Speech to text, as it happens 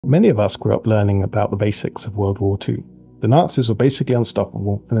Many of us grew up learning about the basics of World War II. The Nazis were basically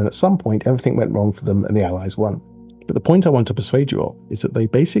unstoppable, and then at some point everything went wrong for them and the Allies won. But the point I want to persuade you of is that they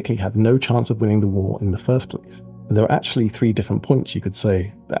basically had no chance of winning the war in the first place. And there are actually 3 different points you could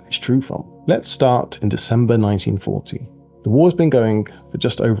say that is true from. Let's start in December 1940. The war's been going for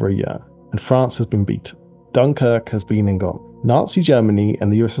just over a year, and France has been beaten. Dunkirk has been and gone. Nazi Germany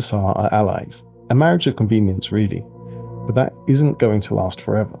and the USSR are allies. A marriage of convenience, really. But that isn't going to last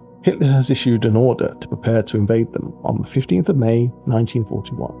forever. Hitler has issued an order to prepare to invade them on the 15th of May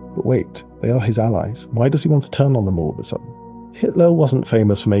 1941. But wait, they are his allies. Why does he want to turn on them all of a sudden? Hitler wasn't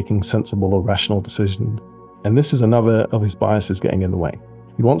famous for making sensible or rational decisions, and this is another of his biases getting in the way.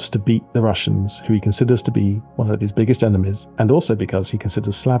 He wants to beat the Russians, who he considers to be one of his biggest enemies, and also because he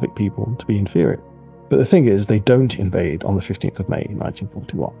considers Slavic people to be inferior. But the thing is, they don't invade on the 15th of May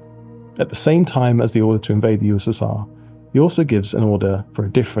 1941. At the same time as the order to invade the USSR, he also gives an order for a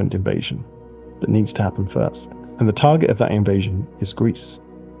different invasion that needs to happen first. And the target of that invasion is Greece.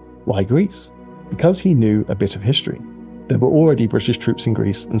 Why Greece? Because he knew a bit of history. There were already British troops in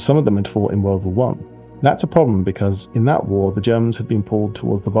Greece, and some of them had fought in World War I. That's a problem because in that war, the Germans had been pulled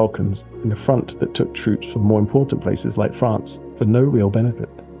towards the Balkans in a front that took troops from more important places like France for no real benefit.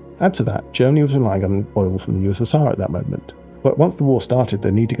 Add to that, Germany was relying on oil from the USSR at that moment. But once the war started,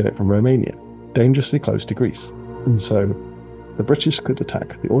 they need to get it from Romania, dangerously close to Greece. And so, the British could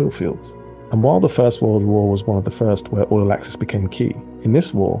attack the oil fields. And while the First World War was one of the first where oil access became key, in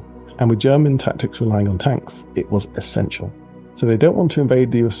this war, and with German tactics relying on tanks, it was essential. So they don't want to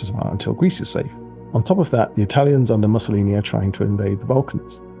invade the USSR until Greece is safe. On top of that, the Italians under Mussolini are trying to invade the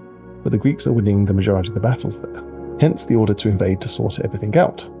Balkans, but the Greeks are winning the majority of the battles there. Hence the order to invade to sort everything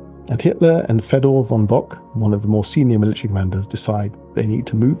out. And Hitler and Fedor von Bock, one of the more senior military commanders, decide they need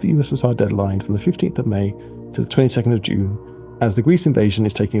to move the USSR deadline from the 15th of May to the 22nd of June, as the Greece invasion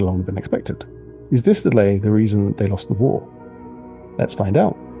is taking longer than expected. Is this delay the reason they lost the war? Let's find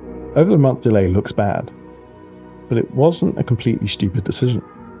out. Over a month delay looks bad, but it wasn't a completely stupid decision.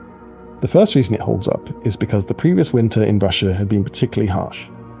 The first reason it holds up is because the previous winter in Russia had been particularly harsh,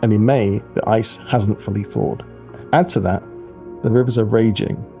 and in May, the ice hasn't fully thawed. Add to that, the rivers are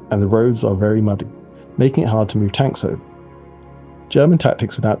raging, and the roads are very muddy, making it hard to move tanks over. German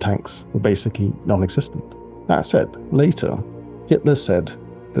tactics without tanks were basically non-existent. That said, later, Hitler said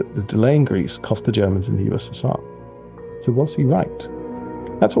that the delay in Greece cost the Germans in the USSR. So was he right?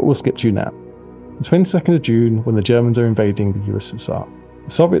 That's what we'll skip to now. The 22nd of June, when the Germans are invading the USSR,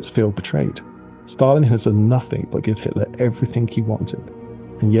 the Soviets feel betrayed. Stalin has done nothing but give Hitler everything he wanted,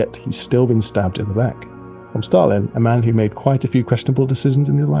 and yet he's still been stabbed in the back. From Stalin, a man who made quite a few questionable decisions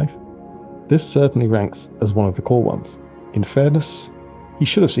in his life, this certainly ranks as one of the core ones. In fairness, he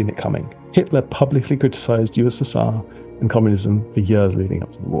should have seen it coming. Hitler publicly criticized USSR and communism for years leading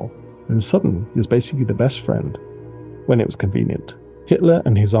up to the war, and suddenly he was basically the best friend when it was convenient. Hitler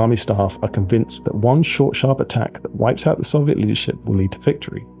and his army staff are convinced that one short, sharp attack that wipes out the Soviet leadership will lead to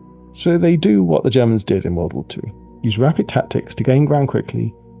victory. So they do what the Germans did in World War II, use rapid tactics to gain ground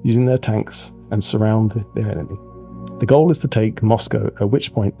quickly, using their tanks, and surround their enemy. The goal is to take Moscow, at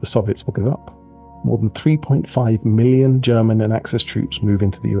which point the Soviets will give up. More than 3.5 million German and Axis troops move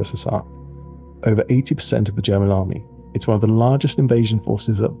into the USSR. Over 80% of the German army. It's one of the largest invasion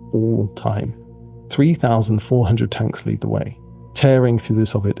forces of all time. 3,400 tanks lead the way, tearing through the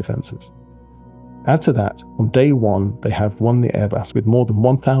Soviet defenses. Add to that, on day one, they have won the air battle with more than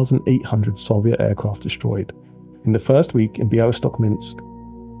 1,800 Soviet aircraft destroyed. In the first week in Bialystok-Minsk,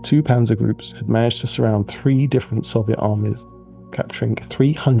 2 panzer groups had managed to surround 3 different Soviet armies, capturing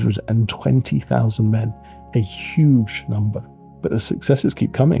 320,000 men, a huge number. But the successes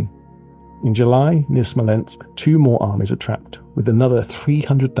keep coming. In July, near Smolensk, 2 more armies are trapped, with another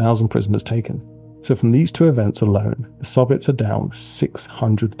 300,000 prisoners taken. So from these 2 events alone, the Soviets are down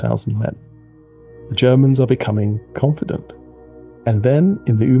 600,000 men. The Germans are becoming confident. And then,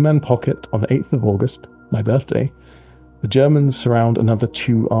 in the Uman pocket on the 8th of August, my birthday, the Germans surround another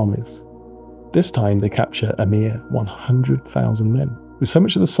 2 armies. This time they capture a mere 100,000 men. With so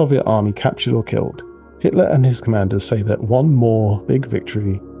much of the Soviet army captured or killed, Hitler and his commanders say that one more big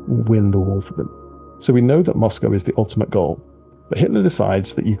victory will win the war for them. So we know that Moscow is the ultimate goal, but Hitler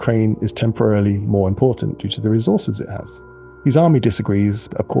decides that Ukraine is temporarily more important due to the resources it has. His army disagrees,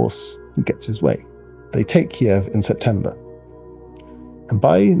 but of course, he gets his way. They take Kiev in September, and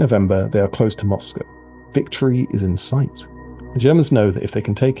by November they are close to Moscow. Victory is in sight. The Germans know that if they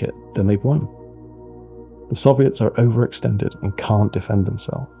can take it, then they've won. The Soviets are overextended and can't defend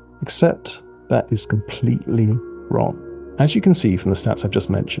themselves, except that is completely wrong. As you can see from the stats I've just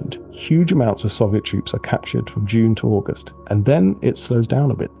mentioned, huge amounts of Soviet troops are captured from June to August, and then it slows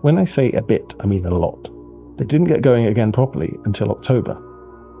down a bit. When I say a bit, I mean a lot. They didn't get going again properly until October.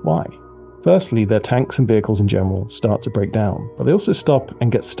 Why? Firstly, their tanks and vehicles in general start to break down, but they also stop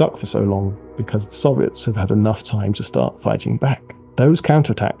and get stuck for so long because the Soviets have had enough time to start fighting back. Those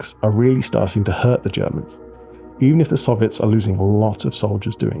counterattacks are really starting to hurt the Germans, even if the Soviets are losing a lot of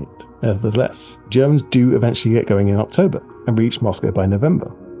soldiers doing it. Nevertheless, Germans do eventually get going in October and reach Moscow by November.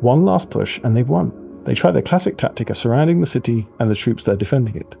 One last push and they've won. They try their classic tactic of surrounding the city and the troops there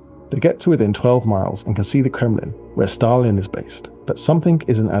defending it. They get to within 12 miles and can see the Kremlin, where Stalin is based. But something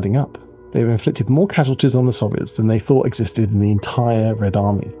isn't adding up. They've inflicted more casualties on the Soviets than they thought existed in the entire Red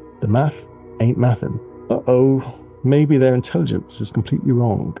Army. The math ain't mathin'. Uh-oh, maybe their intelligence is completely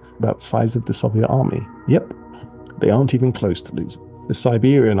wrong about the size of the Soviet army. Yep, they aren't even close to losing. The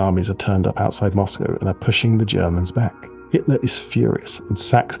Siberian armies are turned up outside Moscow and are pushing the Germans back. Hitler is furious and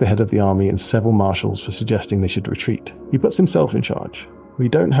sacks the head of the army and several marshals for suggesting they should retreat. He puts himself in charge. We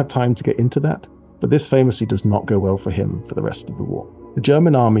don't have time to get into that, but this famously does not go well for him for the rest of the war. The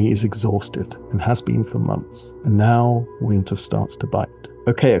German army is exhausted and has been for months, and now winter starts to bite.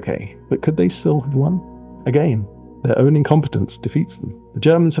 Okay, but could they still have won? Again, their own incompetence defeats them. The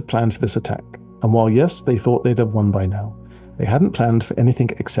Germans had planned for this attack, and while yes, they thought they'd have won by now, they hadn't planned for anything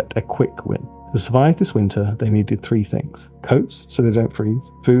except a quick win. To survive this winter, they needed 3 things: coats so they don't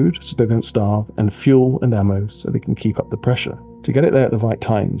freeze, food so they don't starve, and fuel and ammo so they can keep up the pressure. To get it there at the right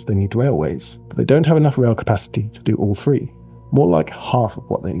times, they need railways, but they don't have enough rail capacity to do all 3. More like half of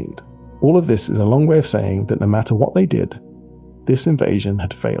what they need. All of this is a long way of saying that no matter what they did, this invasion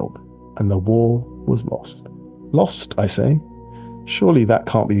had failed, and the war was lost. Lost, I say? Surely that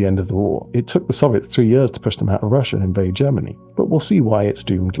can't be the end of the war. It took the Soviets 3 years to push them out of Russia and invade Germany, but we'll see why it's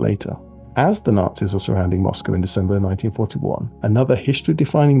doomed later. As the Nazis were surrounding Moscow in December 1941, another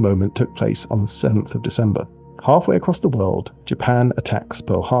history-defining moment took place on the 7th of December. Halfway across the world, Japan attacks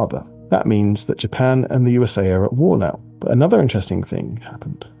Pearl Harbor. That means that Japan and the USA are at war now. But another interesting thing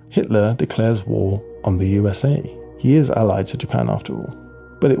happened. Hitler declares war on the USA. He is allied to Japan after all.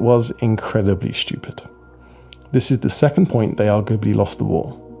 But it was incredibly stupid. This is the second point they arguably lost the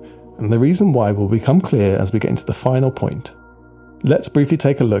war, and the reason why will become clear as we get into the final point. Let's briefly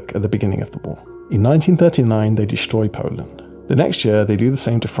take a look at the beginning of the war. In 1939, they destroy Poland. The next year, they do the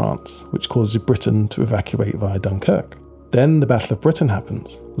same to France, which causes Britain to evacuate via Dunkirk. Then the Battle of Britain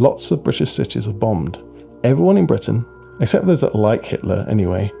happens. Lots of British cities are bombed. Everyone in Britain, except those that like Hitler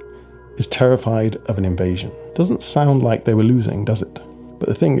anyway, is terrified of an invasion. Doesn't sound like they were losing, does it? But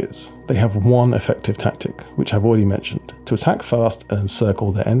the thing is, they have one effective tactic, which I've already mentioned, to attack fast and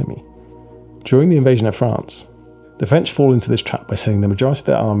encircle their enemy. During the invasion of France, the French fall into this trap by sending the majority of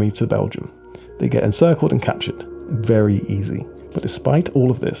their army to Belgium. They get encircled and captured. Very easy. But despite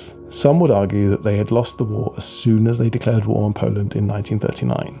all of this, some would argue that they had lost the war as soon as they declared war on Poland in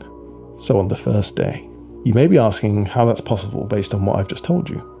 1939. So on the first day. You may be asking how that's possible based on what I've just told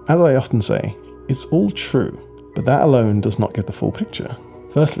you. As I often say, it's all true, but that alone does not give the full picture.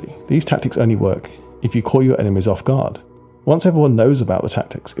 Firstly, these tactics only work if you caught your enemies off guard. Once everyone knows about the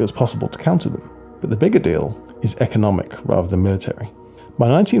tactics, it was possible to counter them. But the bigger deal is economic rather than military. By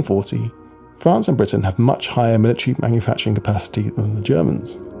 1940, France and Britain have much higher military manufacturing capacity than the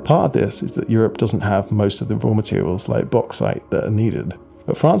Germans. Part of this is that Europe doesn't have most of the raw materials like bauxite that are needed.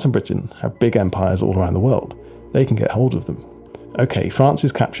 But France and Britain have big empires all around the world. They can get hold of them. Okay, France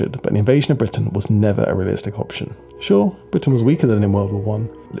is captured, but an invasion of Britain was never a realistic option. Sure, Britain was weaker than in World War I,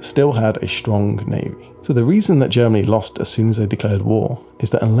 but it still had a strong navy. So the reason that Germany lost as soon as they declared war is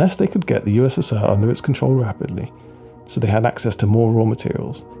that unless they could get the USSR under its control rapidly, so they had access to more raw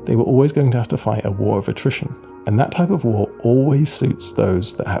materials, they were always going to have to fight a war of attrition. And that type of war always suits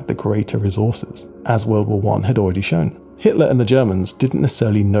those that have the greater resources, as World War I had already shown. Hitler and the Germans didn't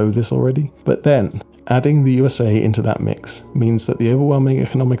necessarily know this already, but then adding the USA into that mix means that the overwhelming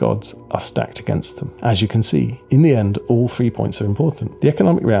economic odds are stacked against them. As you can see, in the end, all 3 points are important. The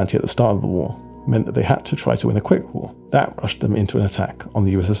economic reality at the start of the war meant that they had to try to win a quick war. That rushed them into an attack on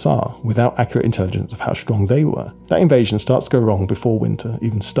the USSR without accurate intelligence of how strong they were. That invasion starts to go wrong before winter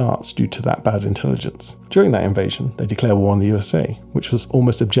even starts due to that bad intelligence. During that invasion, they declare war on the USA, which was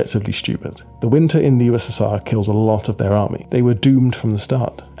almost objectively stupid. The winter in the USSR kills a lot of their army. They were doomed from the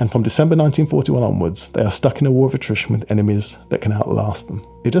start, and from December 1941 onwards, they are stuck in a war of attrition with enemies that can outlast them.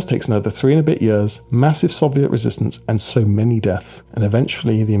 It just takes another 3 and a bit years, massive Soviet resistance, and so many deaths, and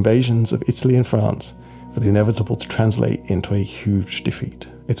eventually the invasions of Italy and France for the inevitable to translate into a huge defeat.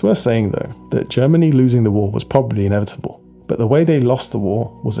 It's worth saying though, that Germany losing the war was probably inevitable, but the way they lost the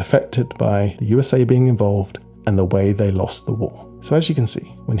war was affected by the USA being involved and the way they lost the war. So as you can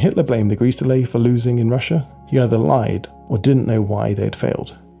see, when Hitler blamed the Greece delay for losing in Russia, he either lied or didn't know why they had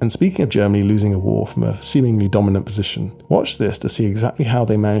failed. And speaking of Germany losing a war from a seemingly dominant position, watch this to see exactly how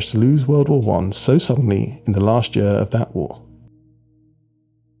they managed to lose World War I so suddenly in the last year of that war.